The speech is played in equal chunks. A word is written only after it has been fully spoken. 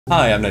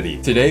Hi, I'm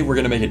Nadi. Today we're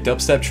gonna make a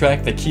dubstep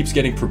track that keeps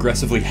getting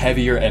progressively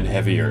heavier and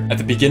heavier. At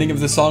the beginning of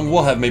the song,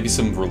 we'll have maybe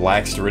some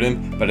relaxed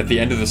rhythm, but at the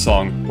end of the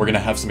song, we're gonna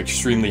have some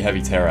extremely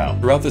heavy tear-out.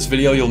 Throughout this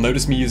video, you'll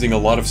notice me using a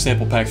lot of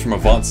sample packs from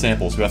Avant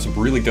Samples, who have some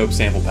really dope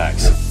sample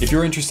packs. If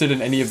you're interested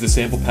in any of the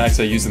sample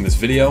packs I use in this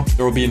video,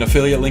 there will be an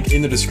affiliate link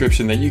in the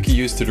description that you can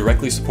use to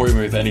directly support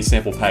me with any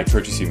sample pack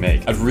purchase you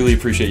make. I'd really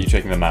appreciate you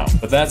checking them out.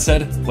 With that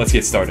said, let's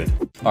get started.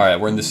 Alright,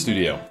 we're in the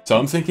studio. So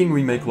I'm thinking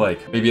we make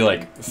maybe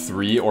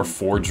 3 or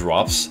 4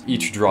 drops.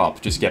 Each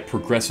drop just get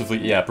progressively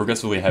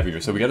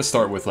heavier. So we gotta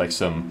start with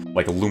some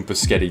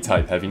Lumpasketty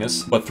type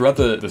heaviness. But throughout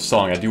the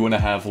song, I do want to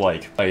have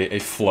a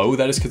flow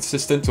that is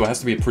consistent. So it has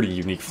to be a pretty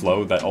unique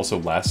flow that also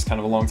lasts kind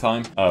of a long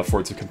time for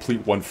it to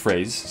complete one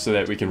phrase so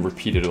that we can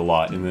repeat it a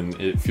lot and then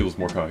it feels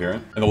more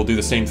coherent. And then we'll do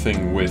the same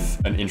thing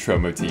with an intro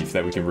motif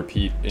that we can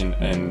repeat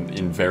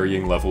in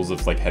varying levels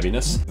of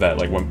heaviness. That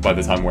by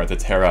the time we're at the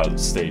tear-out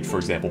stage, for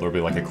example, there'll be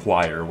a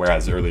choir,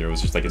 whereas earlier it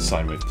was just a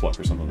sine wave pluck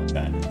or something like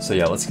that. So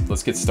yeah,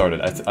 let's get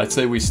started. I'd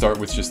say we start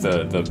with just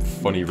the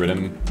funny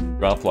rhythm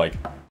drop.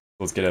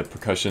 Let's get a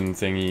percussion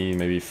thingy,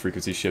 maybe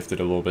frequency shifted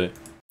a little bit.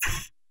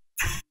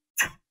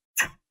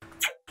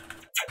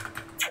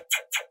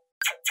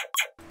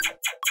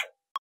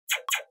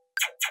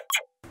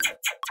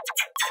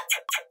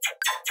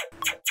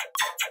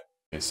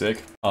 Okay,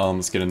 sick.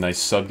 Let's get a nice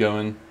sub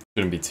going.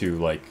 Shouldn't be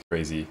too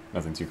crazy,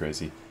 nothing too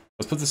crazy.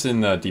 Let's put this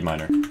in D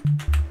minor.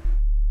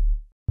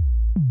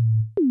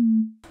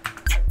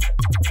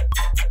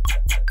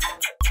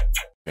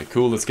 Okay,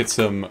 cool, let's get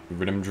some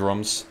rhythm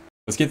drums.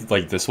 Let's get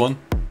this one,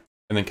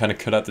 and then kind of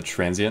cut out the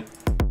transient.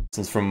 This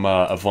one's from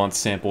Avant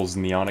Samples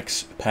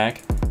Neonics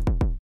pack.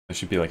 That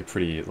should be a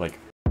pretty, light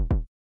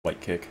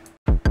kick.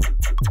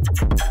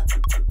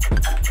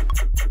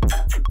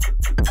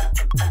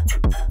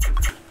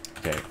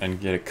 Okay, and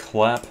get a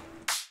clap.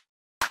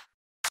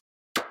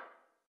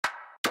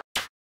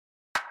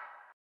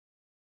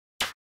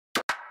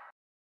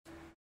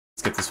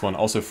 Let's get this one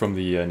also from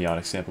the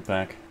Neonics sample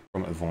pack,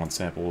 from Avant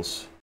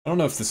Samples. I don't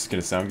know if this is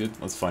gonna sound good.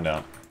 Let's find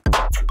out.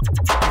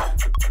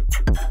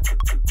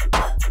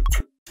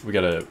 We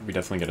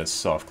definitely gotta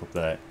soft clip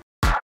that.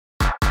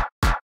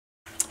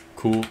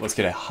 Cool. Let's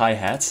get a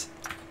hi-hat.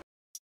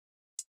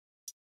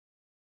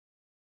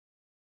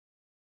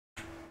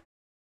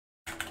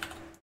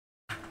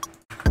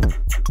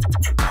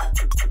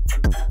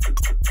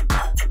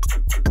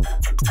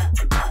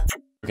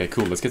 Okay,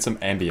 cool. Let's get some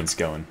ambience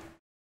going.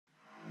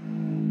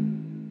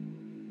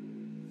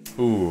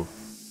 Ooh.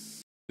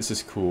 This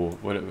is cool.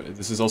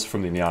 This is also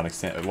from the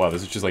Neonics. Wow,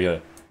 this is just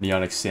a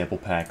Neonics sample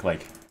pack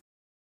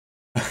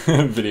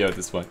video at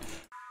this point.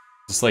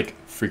 Just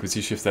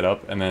frequency shift that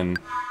up and then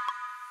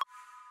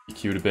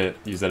EQ it a bit.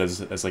 Use that as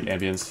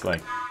ambience.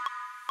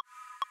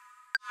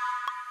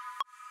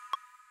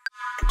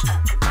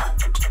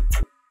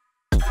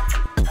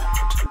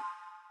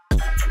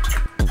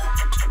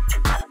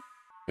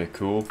 Okay,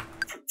 cool.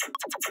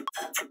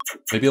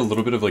 Maybe a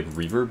little bit of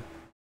reverb.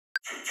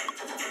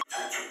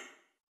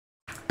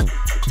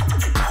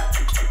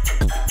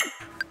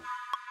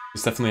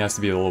 This definitely has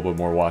to be a little bit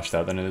more washed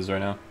out than it is right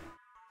now.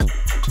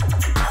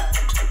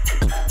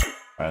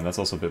 Alright, and that's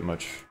also a bit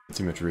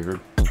too much reverb.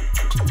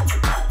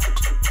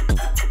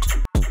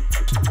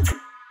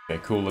 Okay,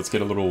 cool, let's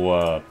get a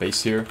little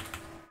bass here.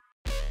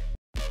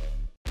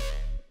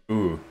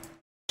 Ooh.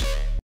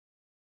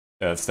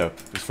 Yeah, that's dope.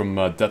 It's from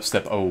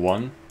Dubstep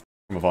 01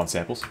 from Avant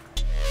Samples.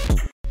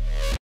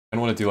 I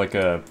want to do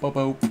a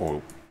bobo.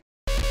 Oh.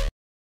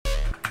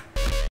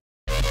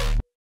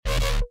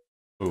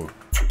 Ooh.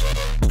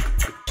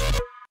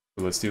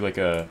 Let's do a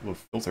little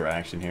filter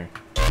action here.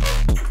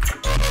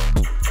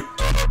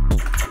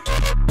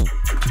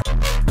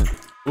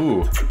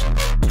 Ooh.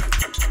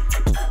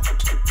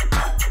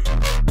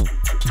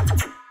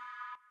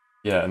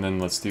 Yeah, and then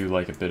let's do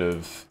a bit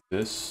of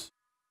this.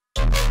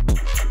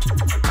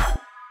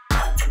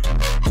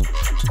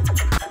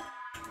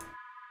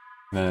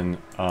 And then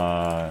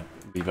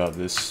leave out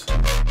this.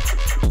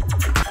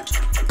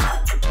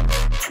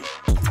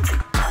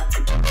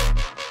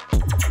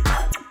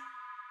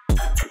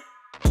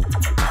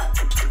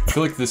 I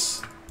feel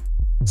this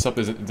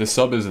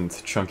sub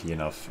isn't chunky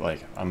enough.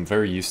 I'm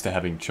very used to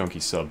having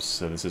chunky subs,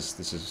 so this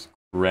is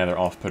rather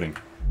off-putting.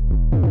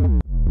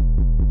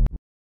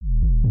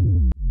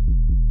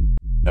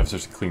 Have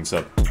such a clean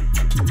sub.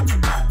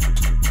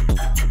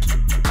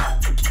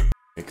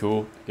 Okay,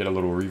 cool. Get a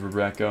little reverb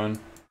rack going.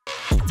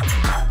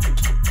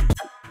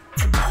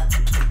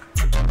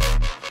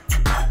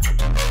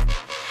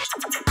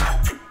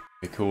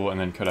 Okay, cool, and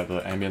then cut out the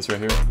ambience right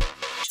here.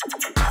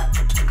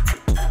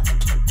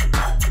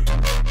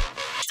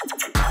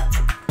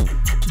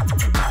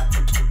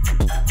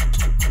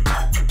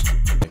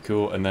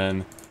 Cool, and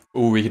then,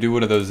 ooh, we could do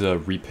one of those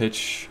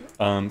repitch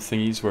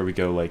thingies where we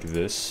go like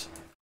this.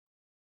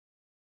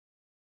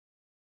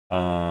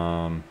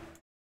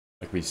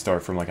 We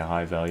start from a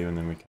high value and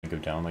then we kind of go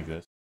down like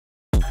this.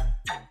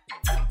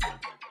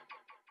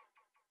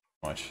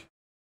 Watch.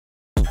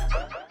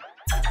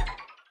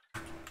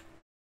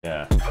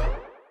 Yeah.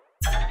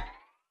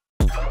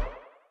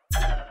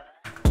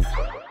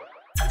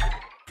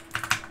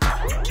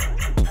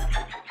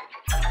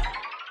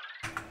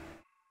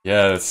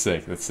 Yeah, that's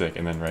sick. That's sick.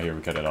 And then right here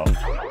we cut it off.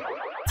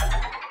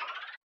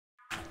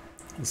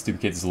 Let's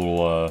duplicate this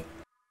little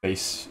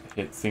bass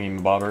hit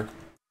thingy bobber,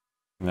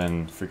 and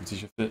then frequency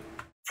shift it.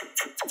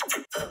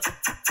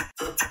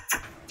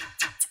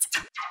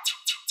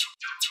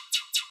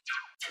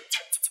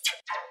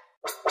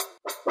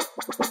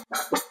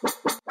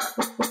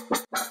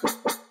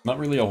 Not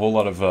really a whole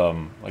lot of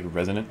like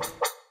resonant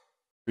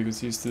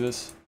frequencies to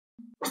this.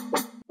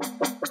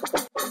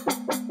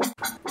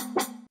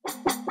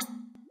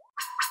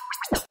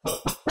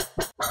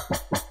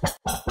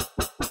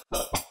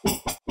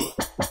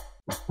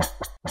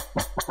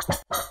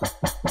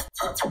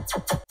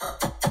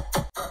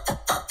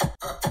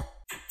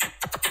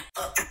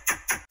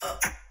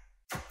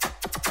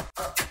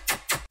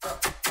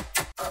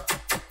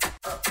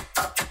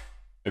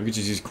 Maybe we could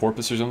just use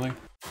Corpus or something?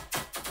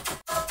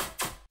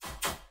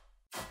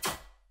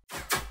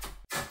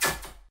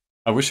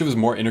 I wish it was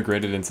more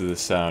integrated into the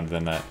sound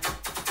than that.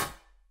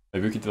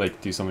 Maybe we could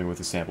like do something with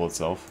the sample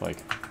itself, like...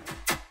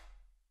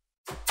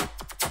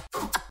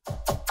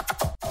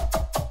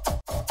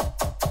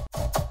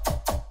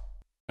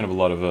 Kind of a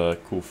lot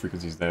of cool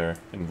frequencies there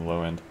in the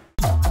low end.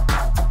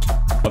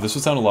 Oh, this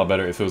would sound a lot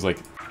better if it was like...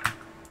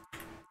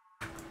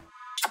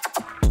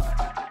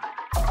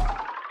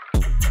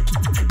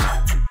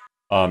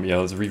 Yeah,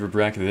 let's reverb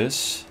rack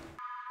this.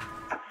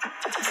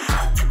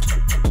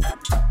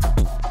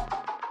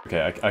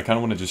 Okay, I kind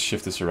of want to just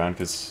shift this around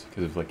because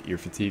of like ear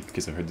fatigue,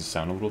 because I heard this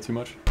sound a little too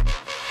much.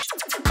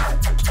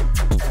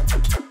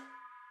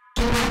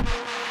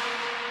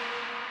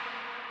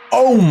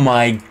 Oh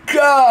my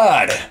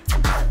god!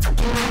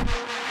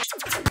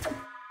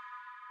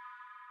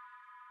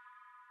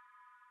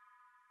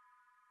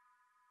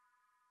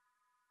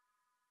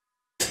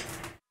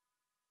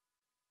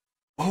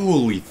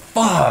 Holy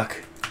fuck!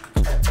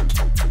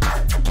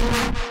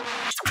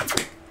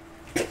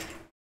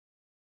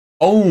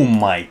 Oh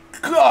my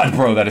god,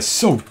 bro, that is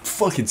so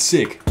fucking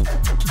sick.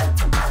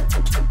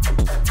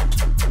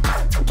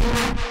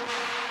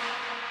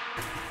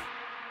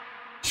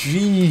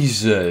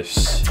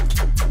 Jesus.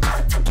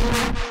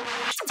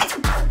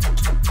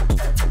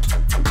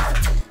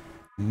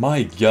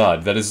 My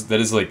god, that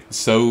is like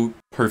so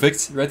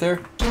perfect right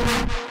there.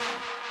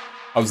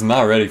 I was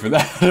not ready for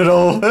that at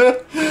all.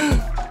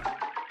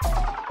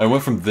 I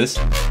went from this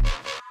to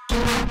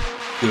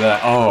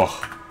that.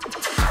 Oh.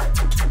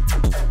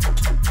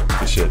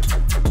 Good shit.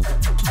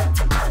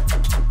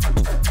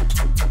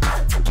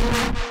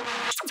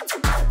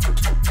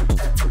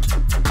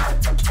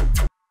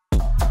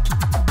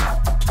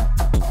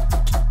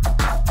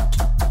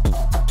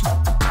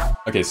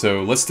 Okay,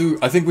 so let's do,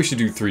 I think we should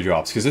do 3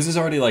 drops, because this is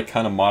already like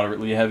kind of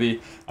moderately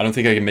heavy. I don't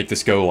think I can make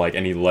this go like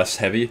any less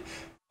heavy.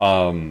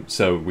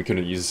 So we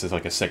couldn't use this as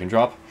like a second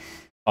drop.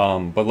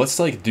 But let's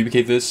like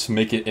duplicate this,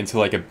 make it into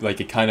like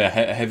a kind of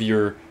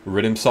heavier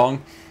riddim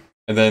song,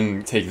 and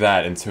then take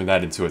that and turn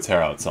that into a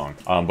Tearout song.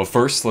 But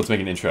first, let's make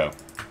an intro.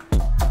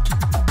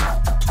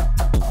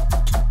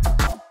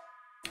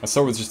 Let's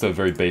start with just a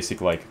very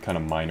basic, like, kind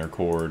of minor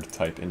chord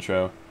type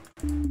intro.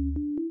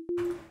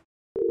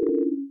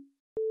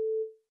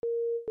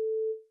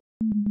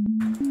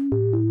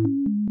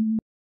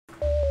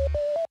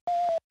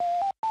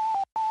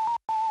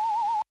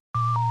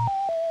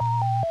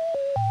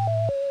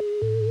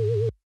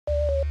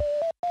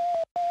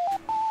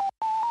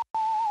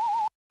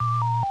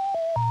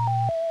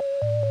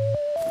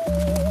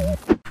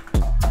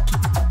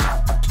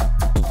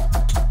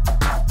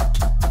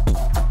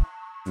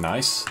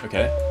 Nice,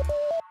 okay.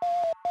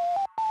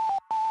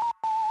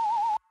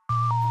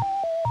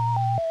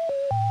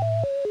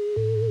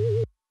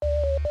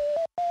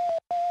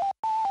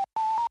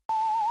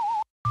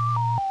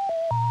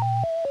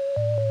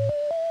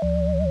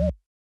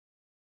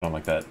 I don't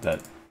like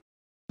that.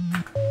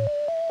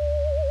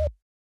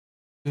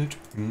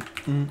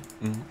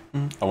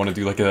 I want to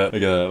do like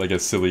a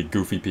silly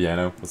goofy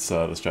piano. Let's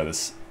try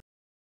this.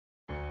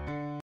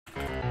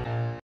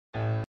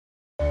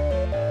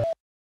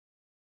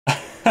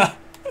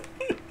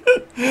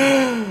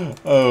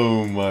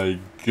 Oh my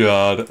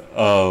god.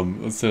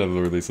 Let's turn up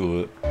the release a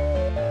little bit.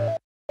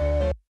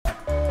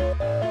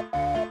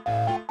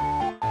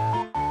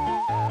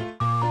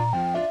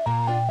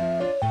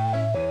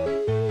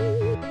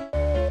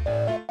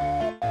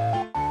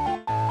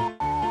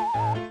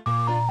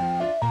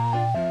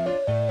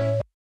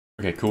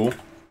 Okay, cool.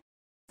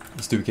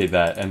 Let's duplicate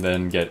that and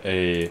then get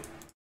a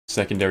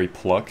secondary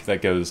pluck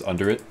that goes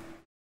under it.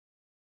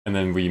 And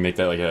then we make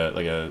that like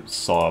a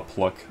saw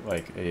pluck,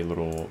 like a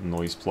little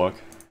noise pluck.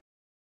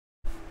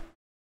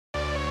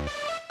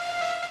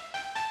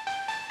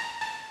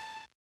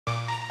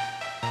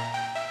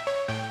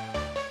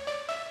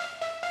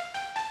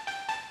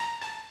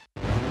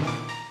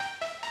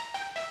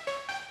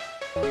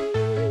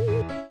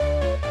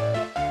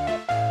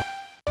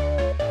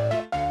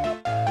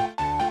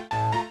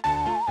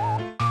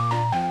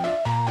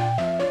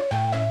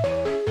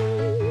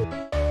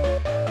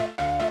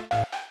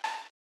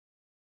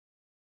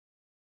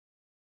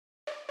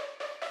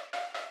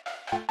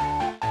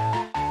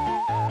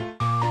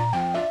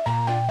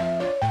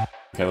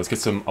 Okay, let's get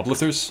some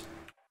uplifters.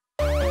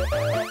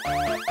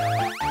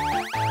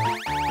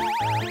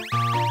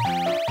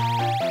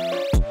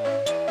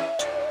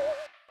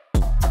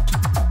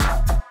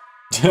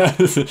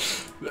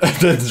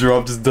 That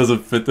drop just doesn't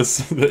fit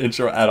the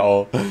intro at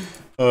all.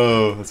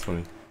 Oh, that's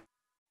funny.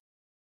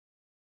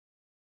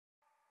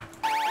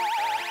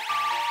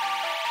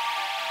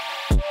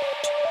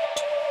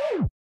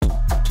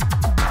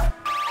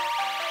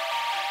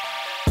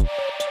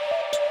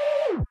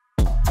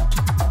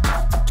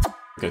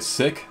 Okay,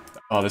 sick.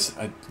 Oh,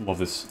 I love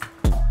this.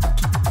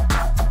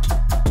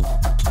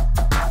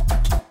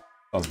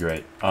 Sounds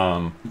great.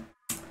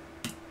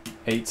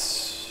 8.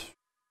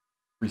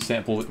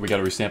 Resample, we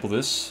gotta resample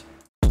this.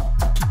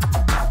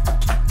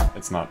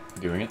 It's not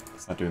doing it.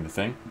 It's not doing the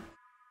thing.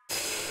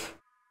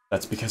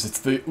 That's because it's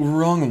the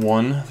wrong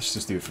one. Let's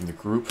just do it from the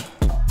group.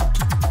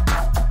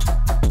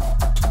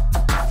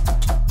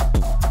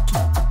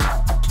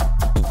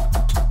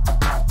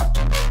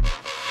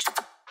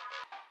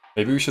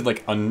 Maybe we should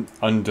like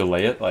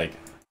undelay it, like.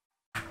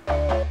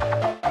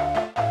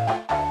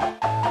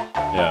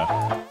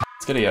 Yeah.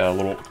 Let's get a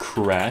little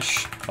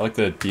crash. I like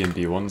the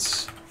D&D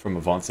ones from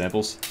Avant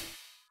Samples.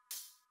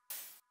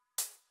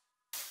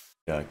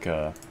 Yeah, like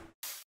this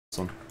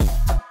one.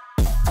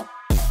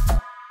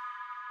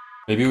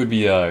 Maybe it would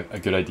be a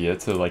good idea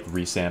to like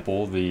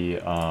resample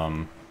the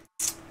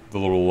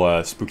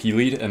little spooky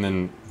lead and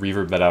then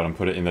reverb that out and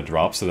put it in the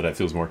drop so that it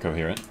feels more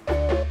coherent.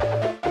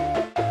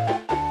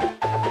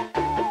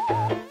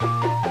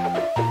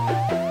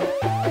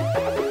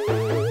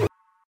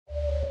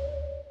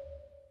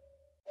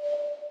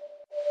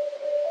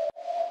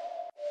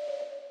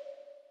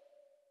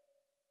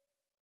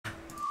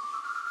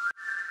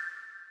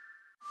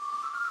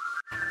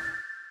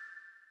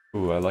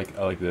 Ooh, I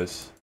like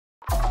this.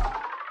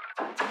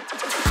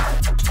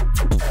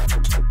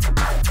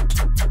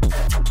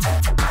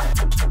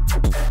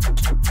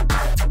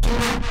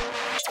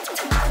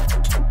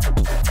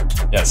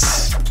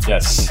 Yes,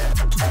 yes.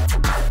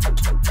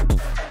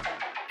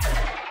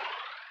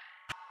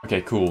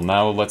 Okay, cool.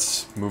 Now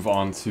let's move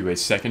on to a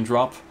second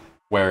drop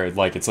where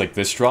it's like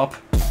this drop,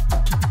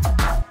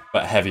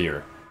 but heavier,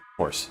 of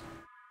course.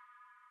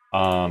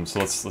 So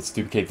let's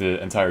duplicate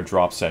the entire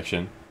drop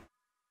section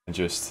and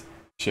just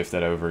shift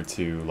that over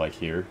to like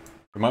here.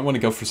 We might want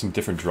to go for some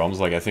different drums.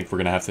 Like I think we're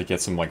gonna have to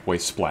get some like way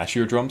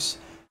splashier drums.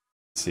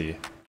 Let's see.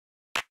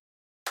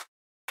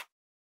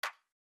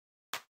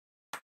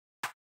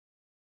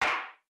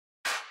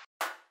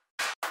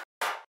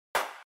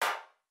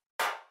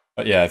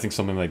 But yeah, I think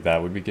something like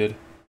that would be good.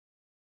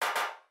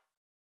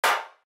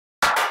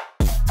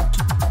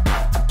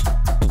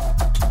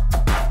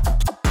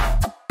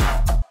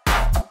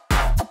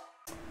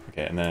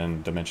 Okay, and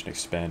then dimension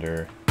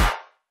expander.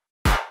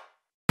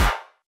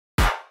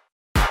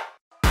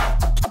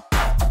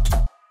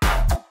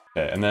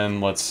 Okay, and then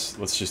let's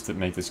just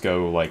make this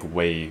go like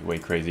way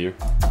crazier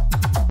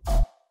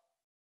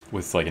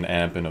with like an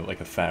amp and like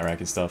a fat rack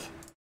and stuff.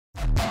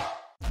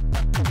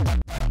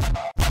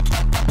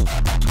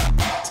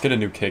 Let's get a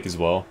new kick as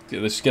well.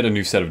 Let's just get a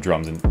new set of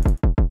drums in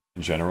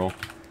general.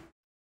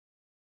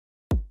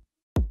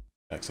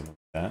 Something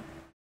like that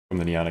from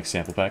the Neonic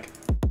sample pack,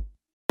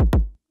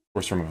 of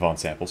course from Avant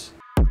Samples.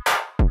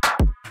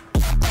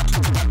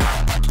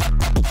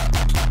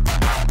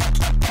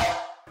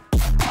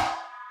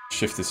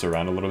 Shift this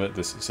around a little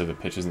bit, so the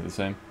pitch isn't the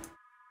same.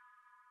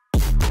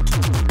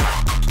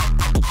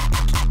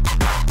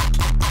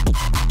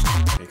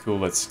 Okay, cool.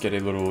 Let's get a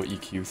little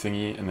EQ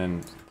thingy and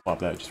then plop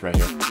that just right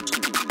here.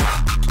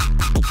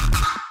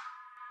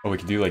 Oh, we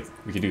could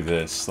do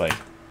this, like.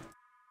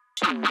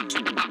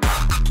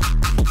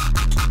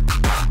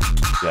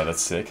 Yeah,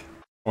 that's sick.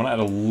 I want to add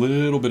a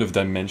little bit of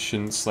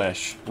dimension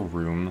 /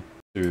 room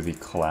to the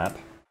clap.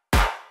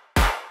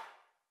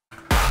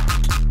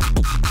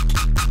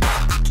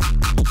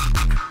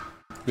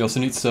 We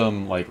also need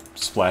some like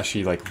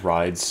splashy like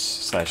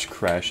rides /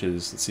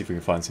 crashes. Let's see if we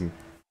can find some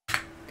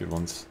good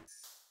ones.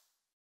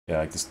 Yeah,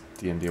 like this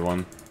D&D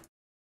one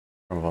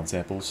from Avant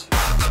Samples.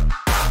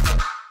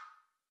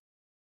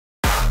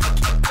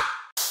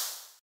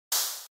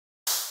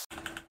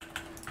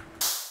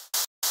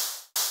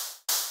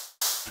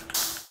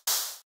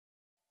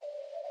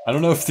 I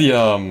don't know if the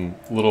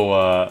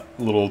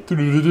little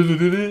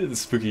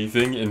spooky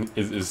thing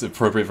is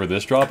appropriate for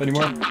this drop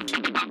anymore.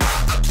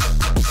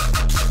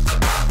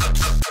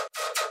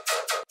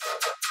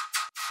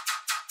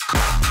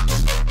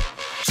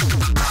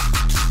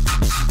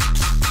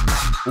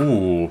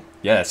 Ooh,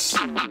 yes.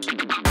 Oh,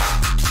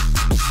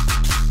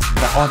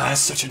 that has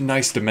such a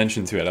nice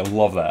dimension to it. I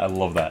love that. I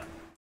love that.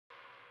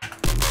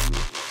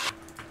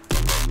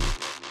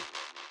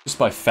 Just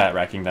by fat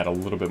racking that a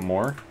little bit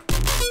more.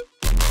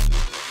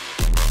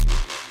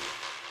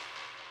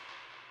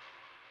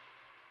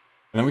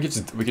 And then we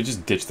could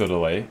just ditch the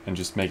delay and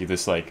just make it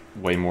this like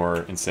way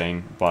more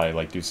insane by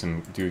like do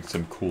some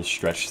cool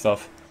stretch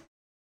stuff.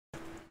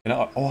 And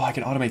oh, I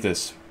can automate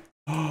this.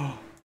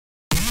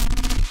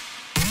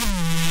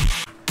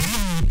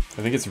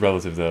 I think it's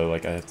relative though,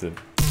 like I have to...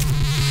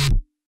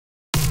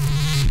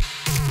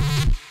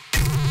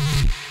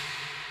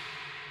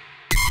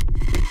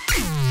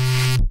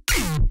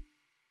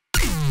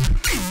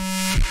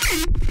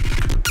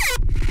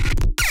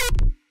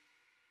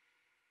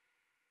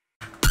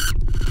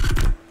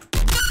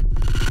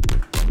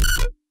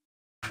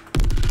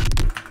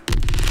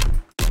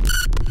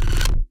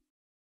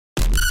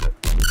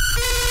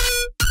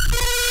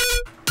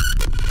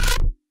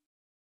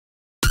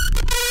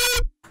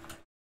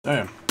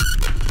 Damn.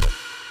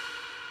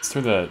 Let's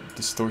turn the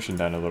distortion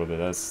down a little bit.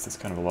 That's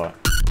kind of a lot.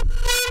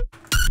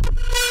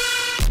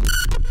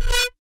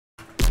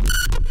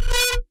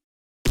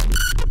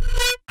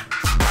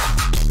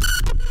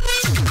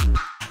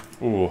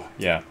 Ooh,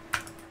 yeah.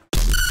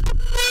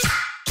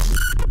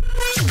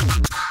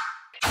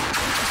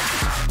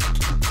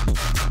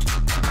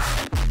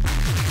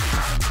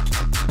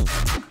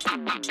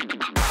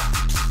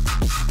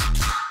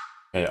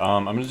 Okay,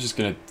 I'm just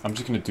gonna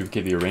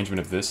duplicate the arrangement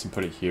of this and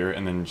put it here,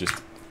 and then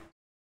just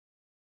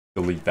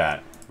delete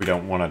that. We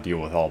don't want to deal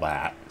with all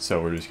that,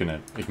 so we're just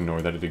gonna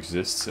ignore that it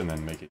exists and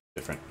then make it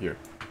different here.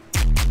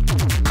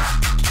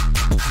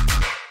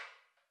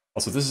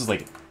 Also, this is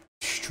like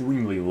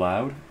extremely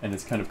loud, and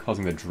it's kind of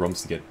causing the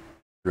drums to get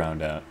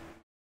drowned out.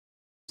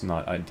 It's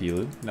not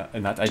ideal.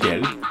 Not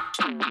ideal.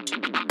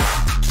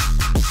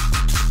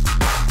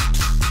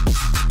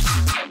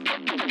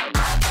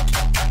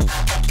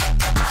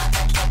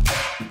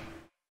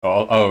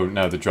 Oh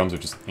no, the drums are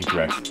just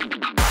incorrect.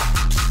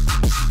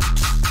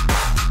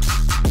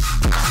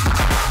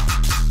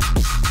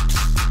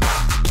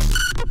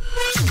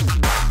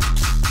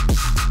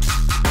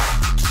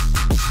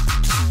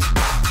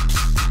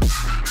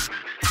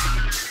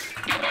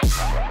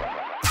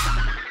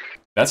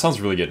 That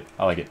sounds really good.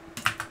 I like it.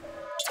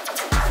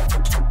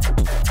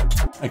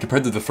 And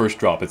compared to the first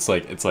drop, it's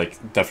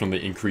like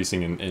definitely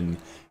increasing in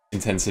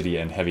intensity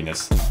and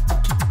heaviness.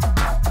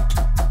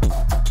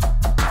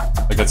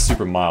 Like that's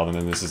super mild, and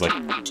then this is like,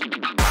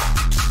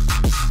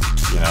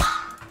 you know.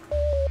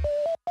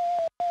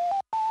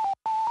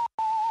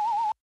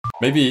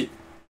 Maybe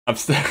I'm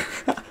still.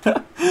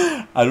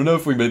 I don't know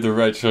if we made the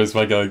right choice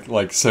by going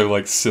like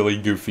so silly,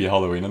 goofy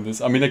Halloween on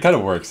this. I mean, it kind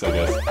of works, I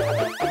guess.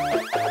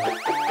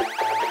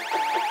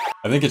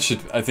 I think it should.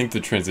 I think the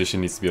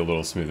transition needs to be a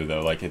little smoother though.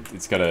 Like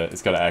it's gotta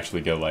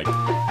actually go like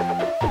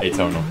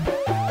atonal.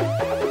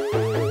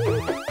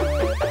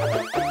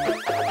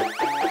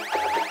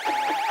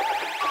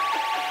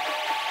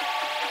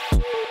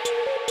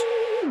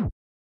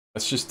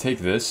 Let's just take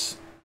this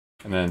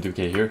and then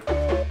duplicate here.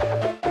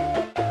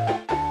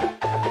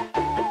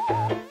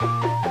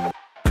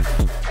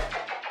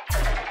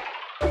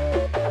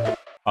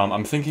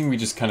 I'm thinking we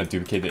just kind of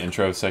duplicate the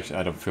intro section.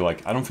 I don't feel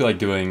like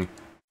doing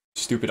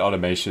stupid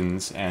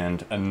automations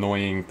and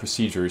annoying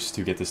procedures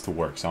to get this to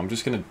work. So I'm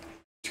just gonna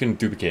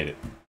duplicate it.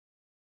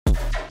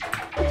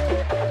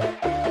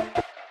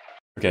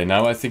 Okay,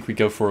 now I think we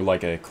go for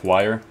like a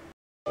choir.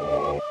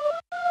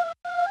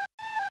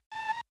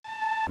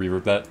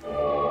 Reverb that.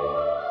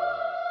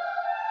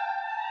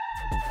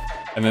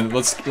 And then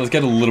let's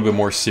get a little bit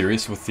more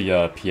serious with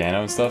the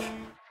piano and stuff.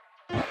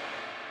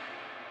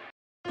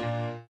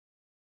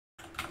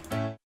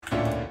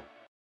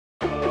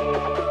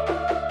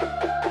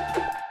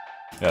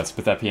 Yeah, let's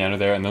put that piano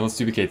there, and then let's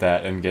duplicate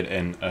that and get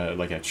in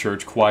like a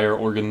church choir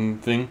organ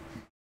thing.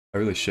 I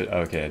really should.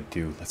 Okay, I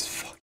do. Let's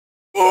fuck.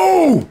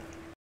 Oh!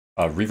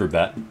 Reverb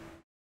that.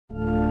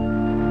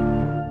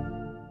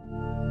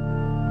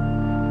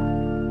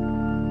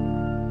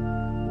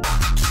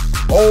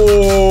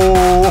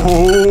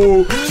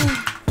 Oh!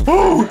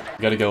 Oh!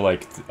 Gotta go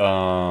like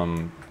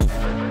and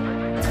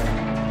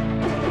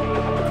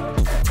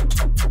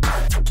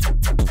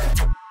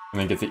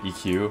then get the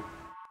EQ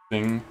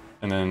thing.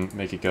 And then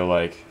make it go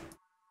like,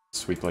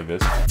 sweep like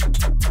this.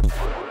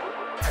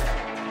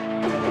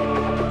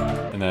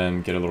 And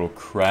then get a little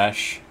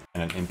crash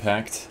and an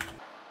impact.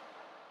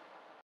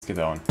 Let's get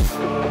that one.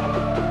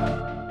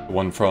 The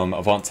one from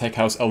Avant Tech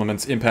House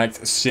Elements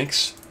Impact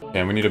 6.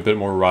 And we need a bit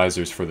more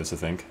risers for this, I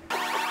think.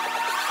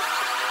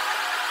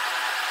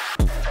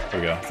 There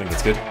we go, I think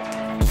that's good.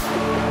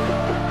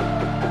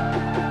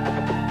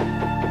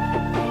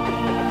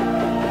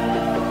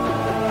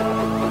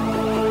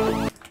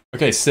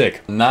 Okay,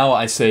 sick. Now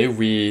I say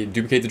we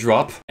duplicate the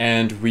drop,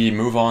 and we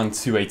move on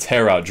to a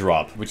Tearout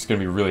drop, which is going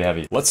to be really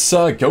heavy. Let's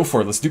go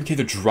for it. Let's duplicate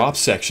the drop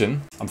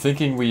section. I'm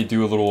thinking we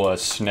do a little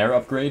snare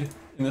upgrade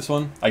in this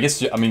one. I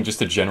mean,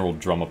 just a general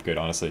drum upgrade,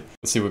 honestly.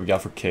 Let's see what we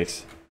got for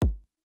kicks.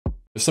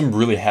 There's some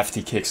really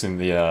hefty kicks in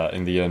the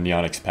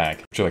Neonix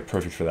pack, which are like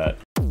perfect for that.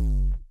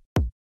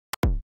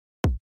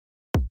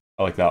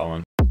 I like that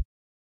one.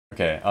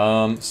 Okay,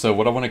 so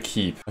what I want to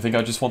keep, I think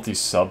I just want the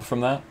sub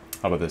from that.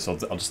 How about this? I'll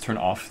just turn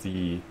off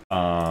the,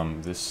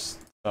 this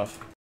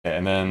stuff. Okay,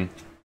 and then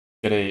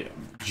get a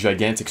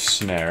gigantic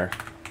snare.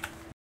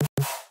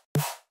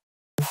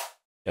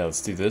 Yeah,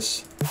 let's do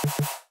this.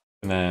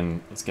 And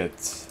then let's get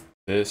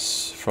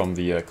this from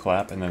the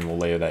clap, and then we'll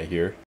layer that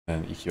here.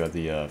 And EQ out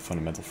the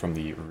fundamental from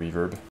the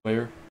reverb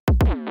layer.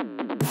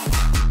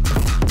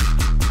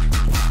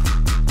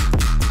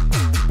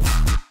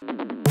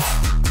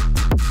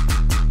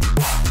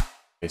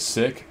 Okay,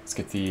 sick. Let's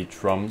get the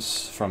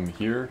drums from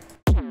here.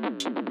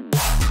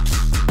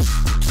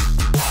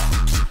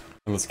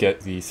 And let's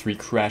get the 3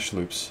 crash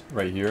loops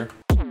right here.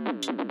 I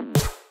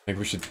think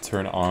we should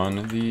turn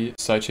on the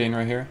sidechain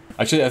right here.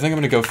 Actually, I think I'm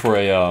gonna go for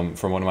a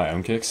from one of my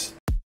own kicks.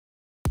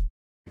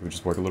 It would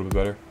just work a little bit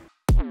better.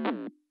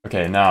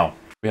 Okay, now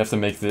we have to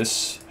make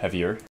this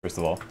heavier first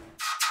of all.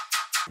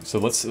 So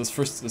let's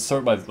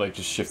start by like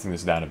just shifting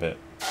this down a bit.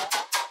 And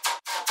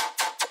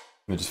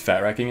then just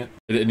fat racking it.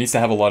 It needs to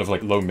have a lot of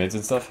like low mids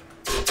and stuff.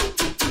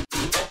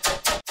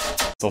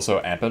 It's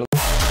also amp it.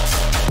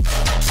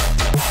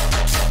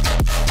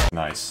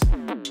 Nice.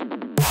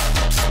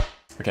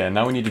 Okay, and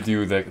now we need to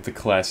do the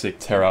classic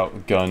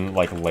Tearout gun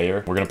like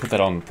layer. We're gonna put that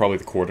on probably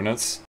the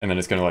quarter-notes, and then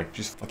it's gonna like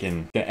just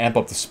fucking amp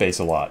up the space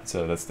a lot.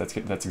 So that's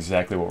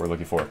exactly what we're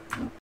looking for.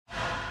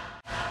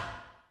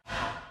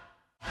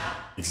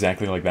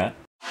 Exactly like that.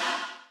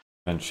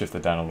 And shift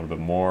it down a little bit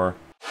more.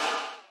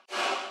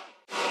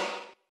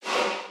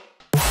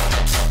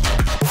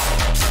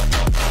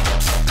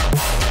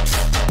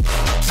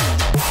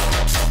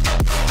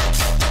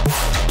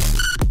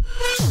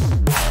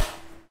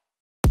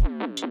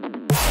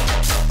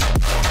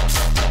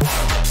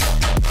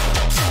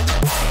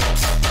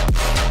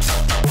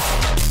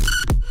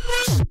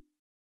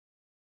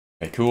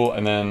 Okay, cool,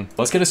 and then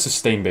let's get a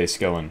sustain bass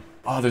going.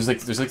 Oh, there's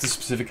like this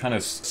specific kind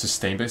of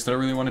sustain bass that I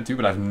really want to do,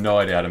 but I have no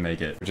idea how to make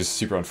it, which is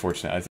super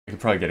unfortunate. I think I could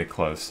probably get it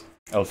close.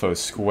 LFO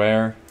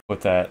square, put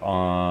that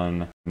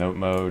on note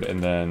mode,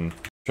 and then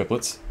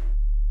triplets.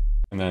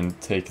 And then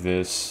take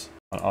this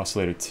on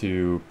oscillator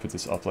 2, put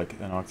this up like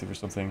an octave or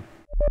something.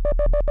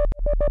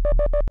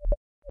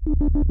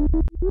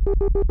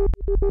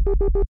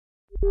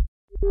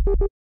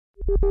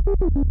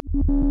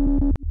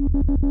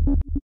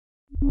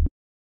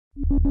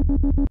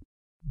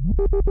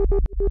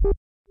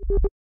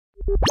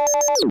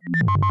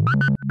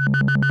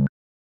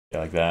 Yeah,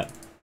 like that.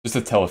 Just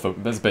a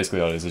telephone. That's basically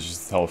all it is. It's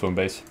just a telephone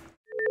bass.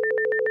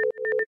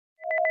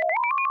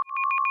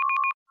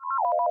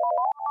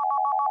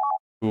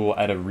 We'll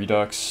add a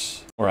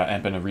redux, or an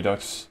amp and a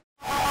redux.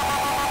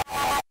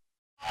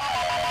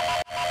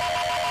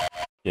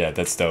 Yeah,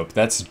 that's dope.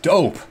 That's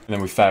dope! And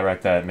then we fat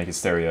rack that, make it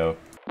stereo.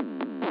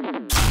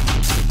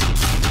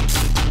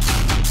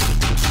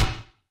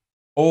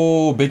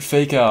 Oh, big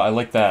fake out. I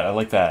like that. I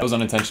like that. That was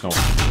unintentional.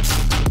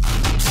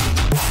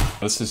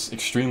 This is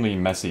extremely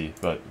messy,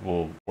 but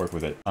we'll work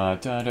with it.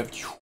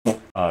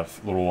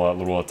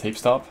 Little tape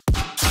stop.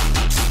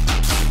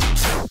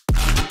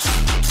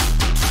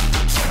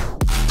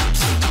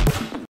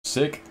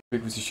 Sick.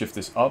 Frequency shift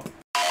this up.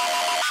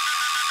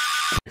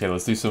 Okay,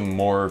 let's do some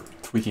more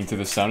tweaking to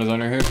the sound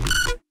designer here.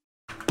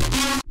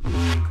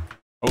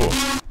 Oh.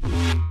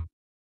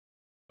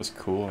 That's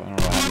cool. I don't know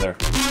what happened there.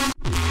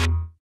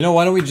 You know,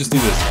 why don't we just do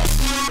this?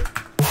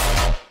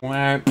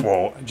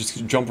 Well,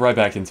 just jump right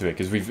back into it,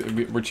 because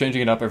we're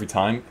changing it up every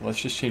time. Let's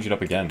just change it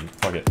up again.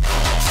 Fuck it.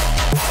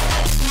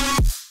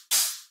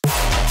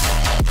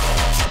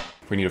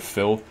 We need a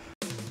fill.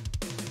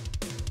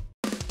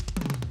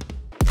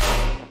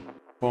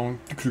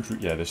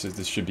 Yeah,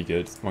 this should be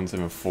good.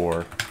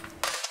 174.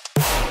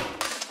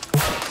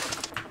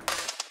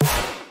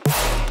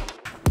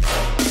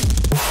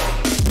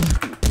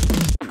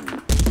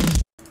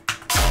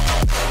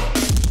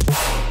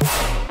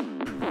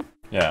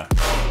 Yeah.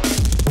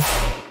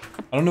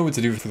 I don't know what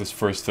to do for this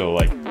first fill,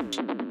 like,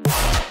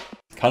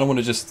 kind of want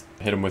to just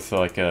hit him with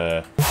like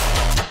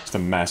just a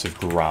massive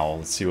growl.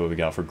 Let's see what we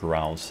got for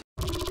growls.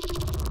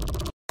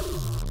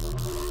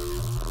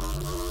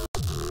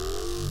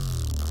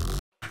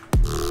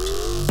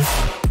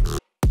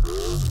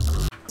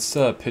 Let's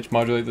pitch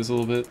modulate this a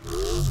little bit.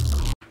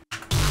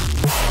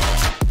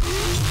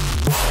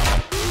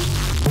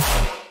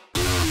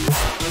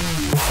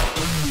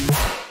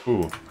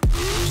 Ooh.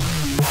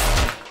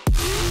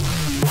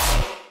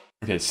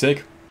 Okay,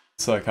 sick.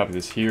 Let's copy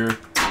this here.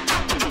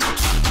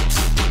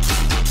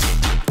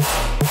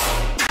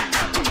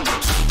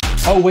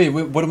 Oh wait,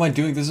 what am I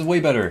doing? This is way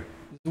better.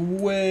 This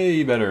is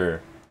way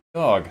better.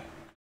 Dog.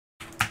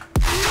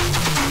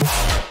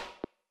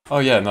 Oh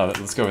yeah, no,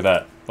 let's go with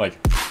that. Like.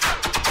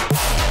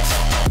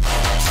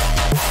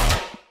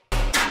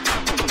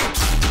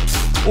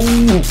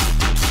 Ooh!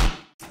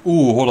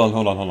 Ooh, hold on.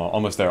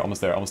 Almost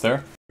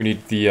there. We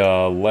need the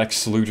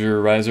Lex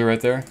Luger riser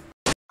right there.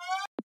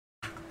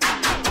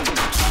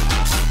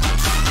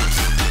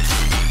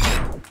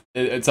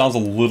 It sounds a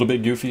little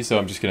bit goofy, so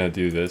I'm just gonna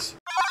do this.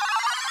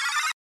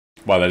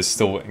 Wow, that is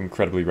still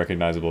incredibly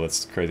recognizable.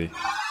 That's crazy.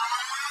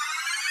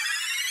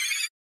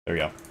 There we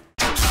go.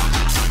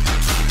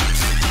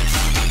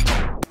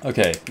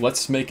 Okay,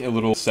 let's make a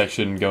little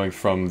section going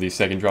from the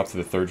second drop to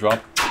the third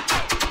drop.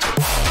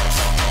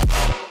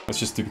 Let's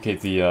just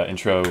duplicate the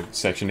intro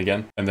section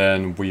again, and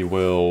then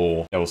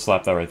we'll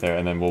slap that right there,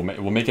 and then we'll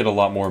make it a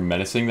lot more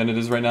menacing than it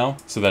is right now,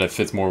 so that it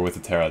fits more with the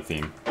Tearout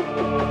theme.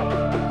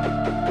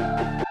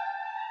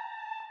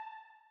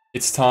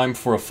 It's time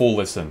for a full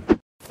listen.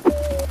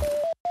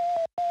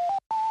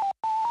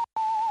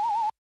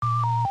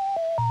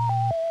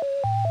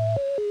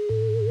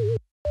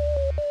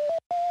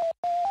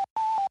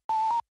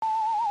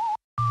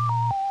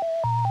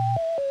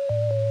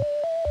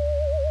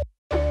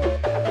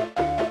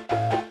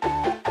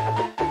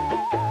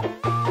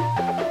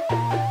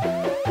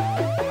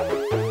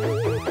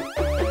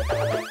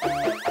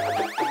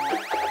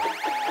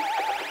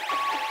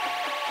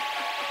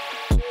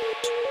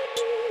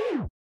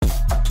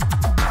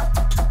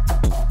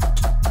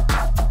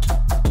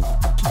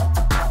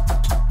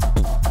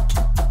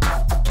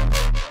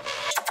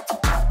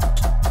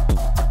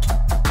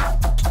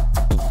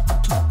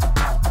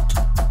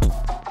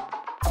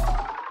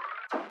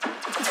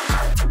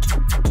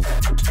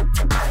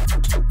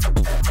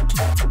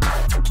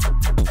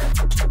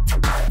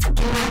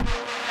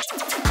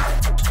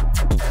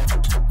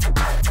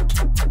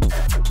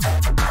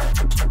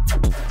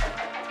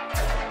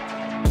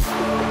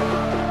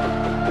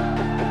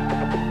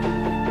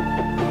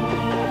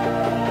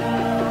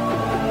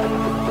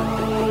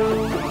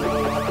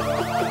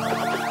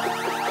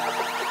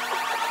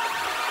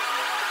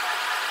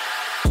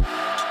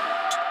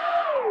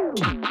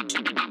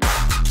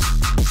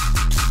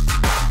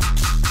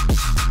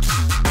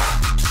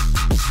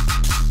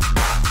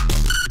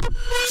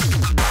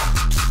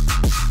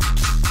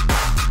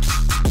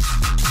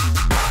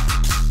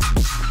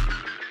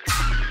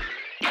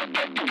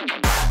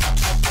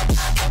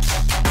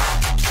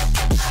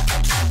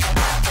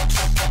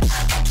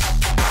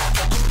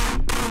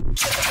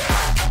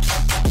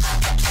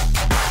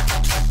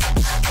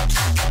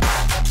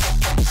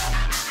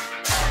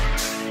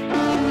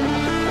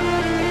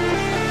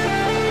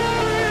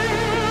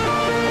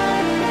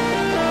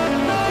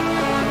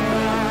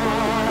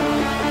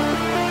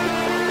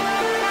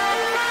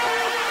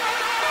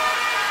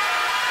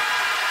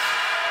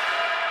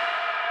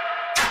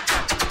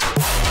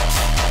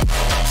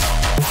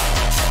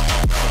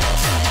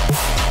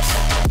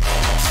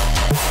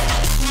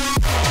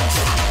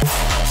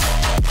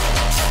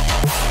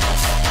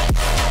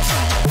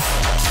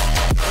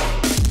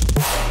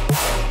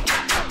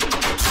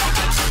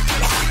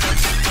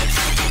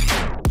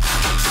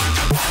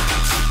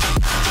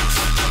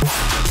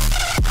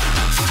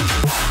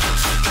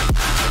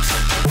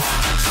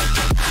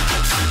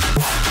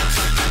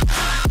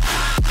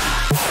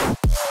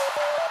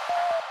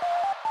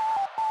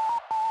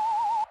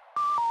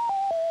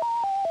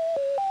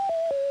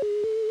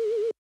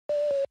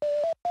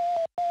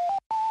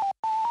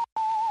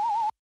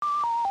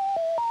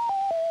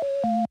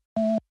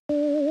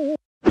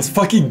 Let's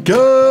fucking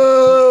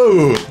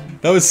go!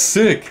 That was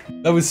sick.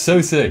 That was so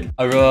sick.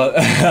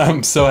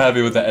 I'm so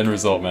happy with the end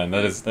result, man.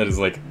 That is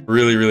like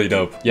really, really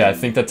dope. Yeah, I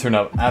think that turned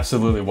out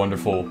absolutely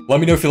wonderful.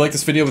 Let me know if you like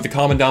this video with a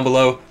comment down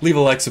below. Leave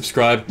a like,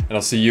 subscribe, and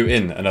I'll see you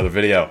in another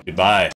video. Goodbye.